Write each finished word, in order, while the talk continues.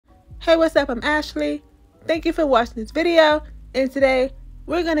Hey, what's up? I'm Ashley. Thank you for watching this video, and today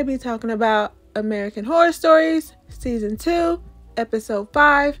we're going to be talking about American Horror Stories Season 2, Episode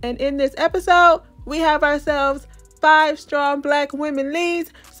 5. And in this episode, we have ourselves 5 strong black women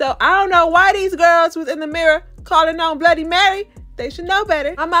leads. So I don't know why these girls was in the mirror calling on Bloody Mary. They should know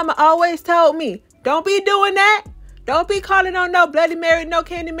better. My mama always told me, don't be doing that. Don't be calling on no Bloody Mary, no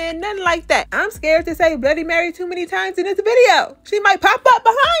Candyman, nothing like that. I'm scared to say Bloody Mary too many times in this video. She might pop up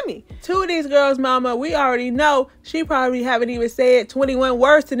behind me. 2 of these girls' mama, we already know she probably haven't even said 21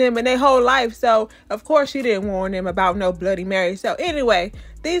 words to them in their whole life. So, of course, she didn't warn them about no Bloody Mary. So, anyway,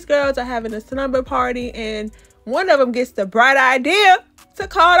 these girls are having a slumber party, and one of them gets the bright idea to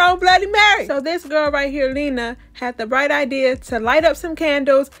call on Bloody Mary. So this girl right here, Lena, had the bright idea to light up some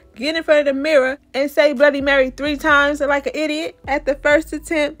candles, get in front of the mirror, and say Bloody Mary 3 times like an idiot. At the first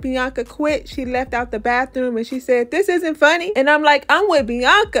attempt, Bianca quit. She left out the bathroom and she said, this isn't funny. And I'm like, I'm with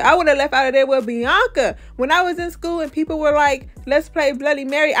Bianca. I would have left out of there with Bianca. When I was in school and people were like, let's play Bloody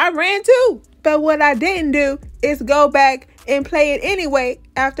Mary, I ran too. But what I didn't do is go back and play it anyway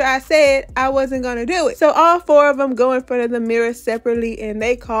after I said I wasn't going to do it. So all 4 of them go in front of the mirror separately and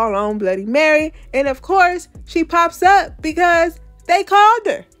they call on Bloody Mary. And of course, she pops up because they called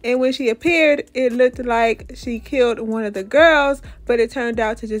her. And when she appeared, it looked like she killed one of the girls, but it turned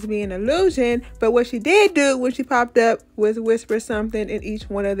out to just be an illusion. But what she did do when she popped up was whisper something in each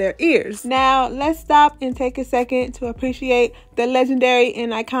one of their ears. Now, let's stop and take a second to appreciate the legendary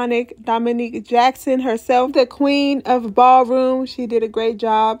and iconic Dominque Jackson herself, the queen of ballroom. She did a great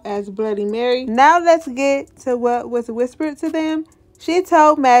job as Bloody Mary. Now let's get to what was whispered to them. She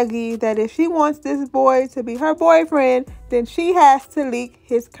told Maggie that if she wants this boy to be her boyfriend, then she has to leak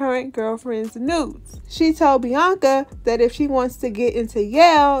his current girlfriend's nudes. She told Bianca that if she wants to get into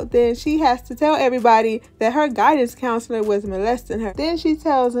Yale, then she has to tell everybody that her guidance counselor was molesting her. Then she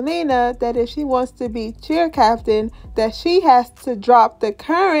tells Lena that if she wants to be cheer captain, that she has to drop the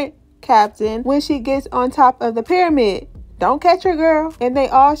current captain when she gets on top of the pyramid. Don't catch her, girl. And they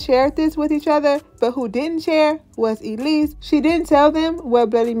all shared this with each other, but who didn't share was Elise. She didn't tell them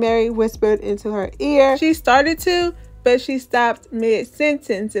what Bloody Mary whispered into her ear. She started to, but she stopped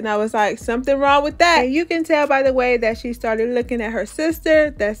mid-sentence, and I was like, something wrong with that. And you can tell by the way that she started looking at her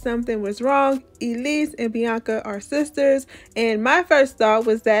sister that something was wrong. Elise and Bianca are sisters, and my first thought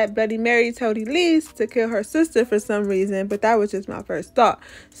was that Bloody Mary told Elise to kill her sister for some reason, but that was just my first thought.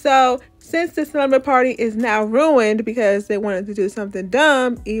 So since the slumber party is now ruined because they wanted to do something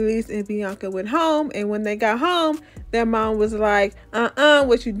dumb, Elise and Bianca went home, and when they got home, their mom was like,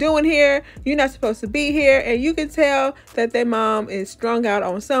 what you doing here? You're not supposed to be here. And you can tell that their mom is strung out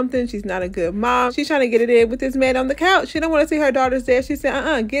on something. She's not a good mom. She's trying to get it in with this man on the couch. She don't want to see her daughters there. She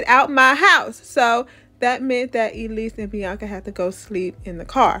said, get out my house. So that meant that Elise and Bianca had to go sleep in the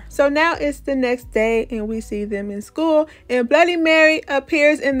car. So now it's the next day and we see them in school, and Bloody Mary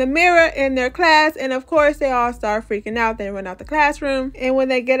appears in the mirror in their class, and of course they all start freaking out. They run out the classroom, and when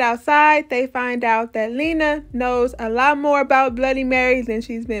they get outside, they find out that Lena knows a lot more about Bloody Mary than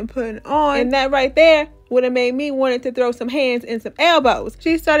she's been putting on, and that right there would have made me wanted to throw some hands and some elbows.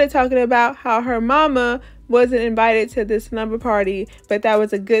 She started talking about how her mama wasn't invited to this slumber party, but that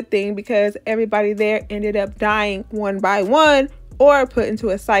was a good thing because everybody there ended up dying one by one or put into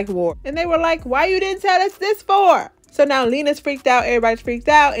a psych ward. And they were like, why you didn't tell us this for? So now Lena's freaked out, everybody's freaked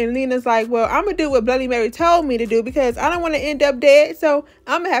out, and Lena's like, well, I'm gonna do what Bloody Mary told me to do because I don't want to end up dead, so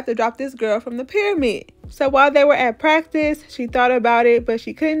I'm gonna have to drop this girl from the pyramid. So while they were at practice, she thought about it, but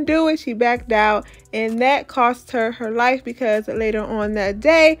she couldn't do it. She backed out, and that cost her her life because later on that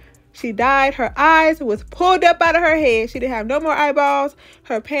day, she died. Her eyes was pulled up out of her head. She didn't have no more eyeballs.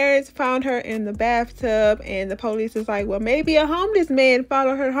 Her parents found her in the bathtub, and the police is like, well, maybe a homeless man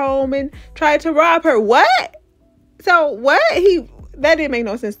followed her home and tried to rob her. What? So what? That didn't make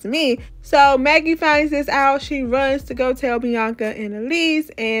no sense to me. So Maggie finds this out. She runs to go tell Bianca and Elise,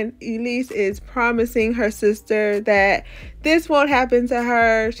 and Elise is promising her sister that this won't happen to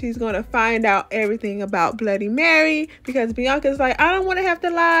her. She's going to find out everything about Bloody Mary because Bianca's like, I don't want to have to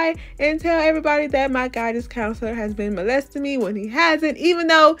lie and tell everybody that my guidance counselor has been molesting me when he hasn't, even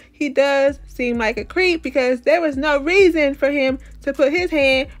though he does seem like a creep because there was no reason for him to put his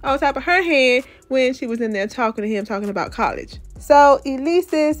hand on top of her hand when she was in there talking to him, talking about college. So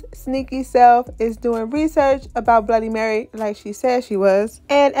Elise's sneaky self is doing research about Bloody Mary like she said she was.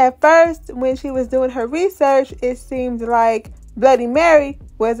 And at first, when she was doing her research, it seemed like Bloody Mary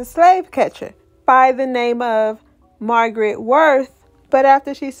was a slave catcher by the name of Margaret Worth. But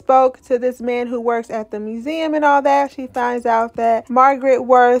after she spoke to this man who works at the museum and all that, she finds out that Margaret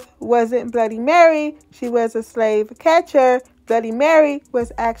Worth wasn't Bloody Mary. She was a slave catcher. Bloody Mary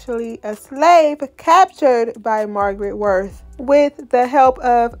was actually a slave captured by Margaret Worth. With the help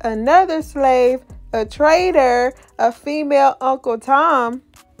of another slave, a trader, a female Uncle Tom,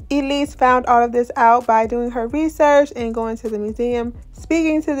 Elise found all of this out by doing her research and going to the museum,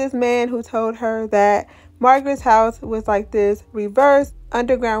 speaking to this man who told her that Margaret's house was like this reverse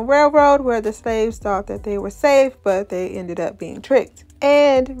underground railroad where the slaves thought that they were safe, but they ended up being tricked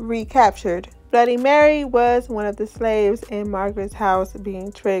and recaptured. Bloody Mary was one of the slaves in Margaret's house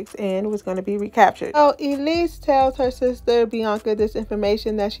being tricked and was going to be recaptured. So Elise tells her sister Bianca this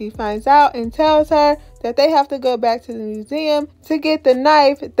information that she finds out and tells her that they have to go back to the museum to get the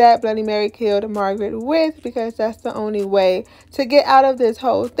knife that Bloody Mary killed Margaret with, because that's the only way to get out of this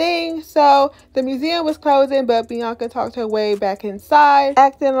whole thing. So the museum was closing, but Bianca talked her way back inside,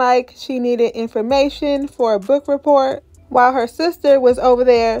 acting like she needed information for a book report, while her sister was over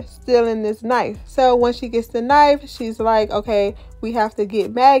there stealing this knife. So when she gets the knife, she's like, okay, we have to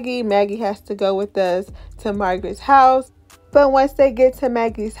get Maggie. Maggie has to go with us to Margaret's house. But once they get to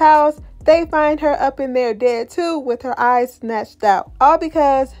Maggie's house, they find her up in there dead too, with her eyes snatched out. All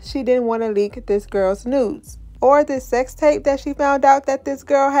because she didn't want to leak this girl's nudes. Or this sex tape that she found out that this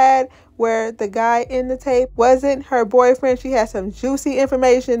girl had, where the guy in the tape wasn't her boyfriend. She had some juicy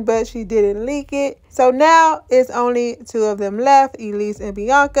information, but she didn't leak it. So now it's only two of them left, Elise and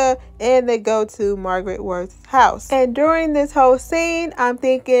Bianca, and they go to Margaret Worth's house. And during this whole scene, I'm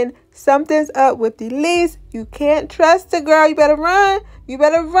thinking something's up with Elise. You can't trust the girl. You better run. You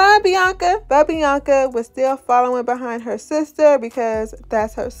better run, Bianca. But Bianca was still following behind her sister because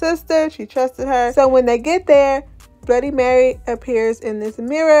that's her sister. She trusted her. So when they get there, Bloody Mary appears in this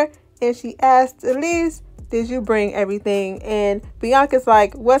mirror and she asks Elise, did you bring everything? And Bianca's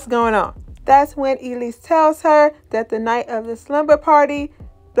like, what's going on? That's when Elise tells her that the night of the slumber party,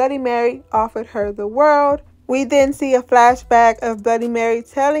 Bloody Mary offered her the world. We then see a flashback of Bloody Mary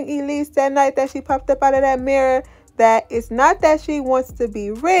telling Elise that night that she popped up out of that mirror that it's not that she wants to be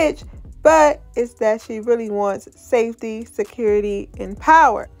rich, but it's that she really wants safety, security, and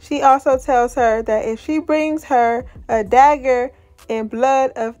power. She also tells her that if she brings her a dagger and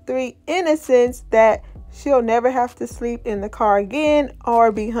blood of 3 innocents, that she'll never have to sleep in the car again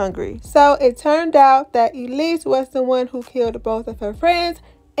or be hungry. So it turned out that Elise was the one who killed both of her friends,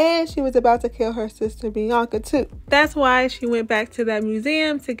 and she was about to kill her sister Bianca too. That's why she went back to that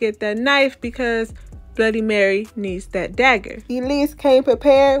museum to get that knife, because Bloody Mary needs that dagger. Elise came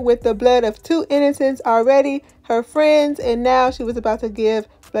prepared with the blood of 2 innocents already, her friends, and now she was about to give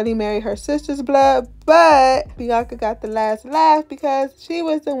Bloody Mary her sister's blood, but Bianca got the last laugh because she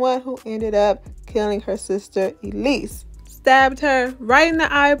was the one who ended up killing her sister Elise. Stabbed her right in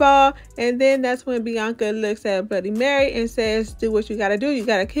the eyeball, and then that's when Bianca looks at Bloody Mary and says, do what you gotta do, you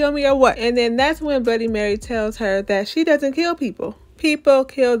gotta kill me or what? And then that's when Bloody Mary tells her that she doesn't kill people. People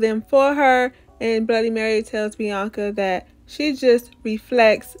kill them for her, and Bloody Mary tells Bianca that she just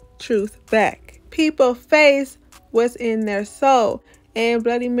reflects truth back. People face what's in their soul. And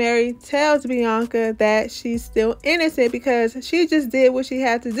Bloody Mary tells Bianca that she's still innocent because she just did what she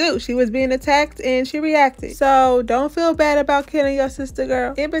had to do. She was being attacked and she reacted. So don't feel bad about killing your sister,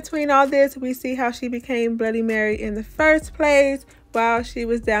 girl. In between all this, we see how she became Bloody Mary in the first place. While she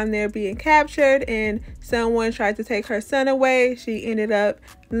was down there being captured and someone tried to take her son away, she ended up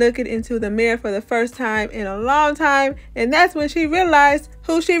looking into the mirror for the first time in a long time, and that's when she realized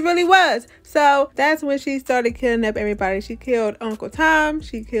who she really was. So that's when she started killing up everybody. She killed Uncle Tom,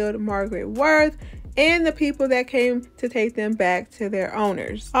 she killed Margaret Worth, and the people that came to take them back to their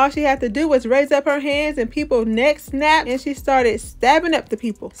owners. All she had to do was raise up her hands and people's necks snapped, and she started stabbing up the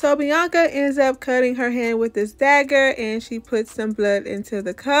people. So Bianca ends up cutting her hand with this dagger, and she puts some blood into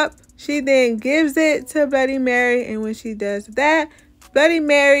the cup. She then gives it to Bloody Mary, and when she does that, Bloody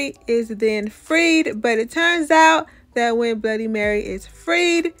Mary is then freed. But it turns out that when Bloody Mary is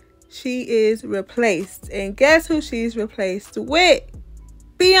freed, she is replaced. And guess who she's replaced with?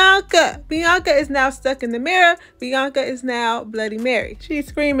 Bianca. Bianca is now stuck in the mirror. Bianca is now Bloody Mary. She's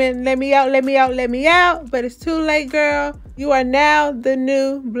screaming, let me out, let me out, let me out. But it's too late, girl. You are now the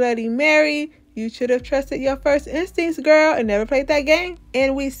new Bloody Mary. You should have trusted your first instincts, girl, and never played that game.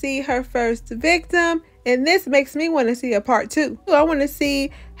 And we see her first victim. And this makes me want to see a part 2. I want to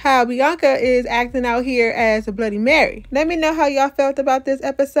see how Bianca is acting out here as a Bloody Mary. Let me know how y'all felt about this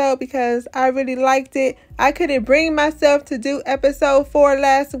episode because I really liked it. I couldn't bring myself to do episode 4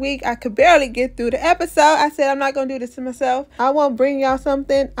 last week. I could barely get through the episode. I said I'm not going to do this to myself. I won't bring y'all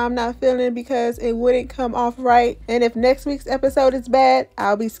something I'm not feeling because it wouldn't come off right. And if next week's episode is bad,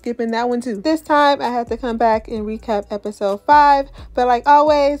 I'll be skipping that one too. This time I have to come back and recap episode 5. But like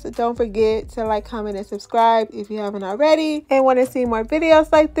always, don't forget to like, comment, and subscribe if you haven't already and want to see more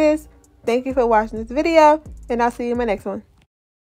videos like this. Thank you for watching this video, and I'll see you in my next one.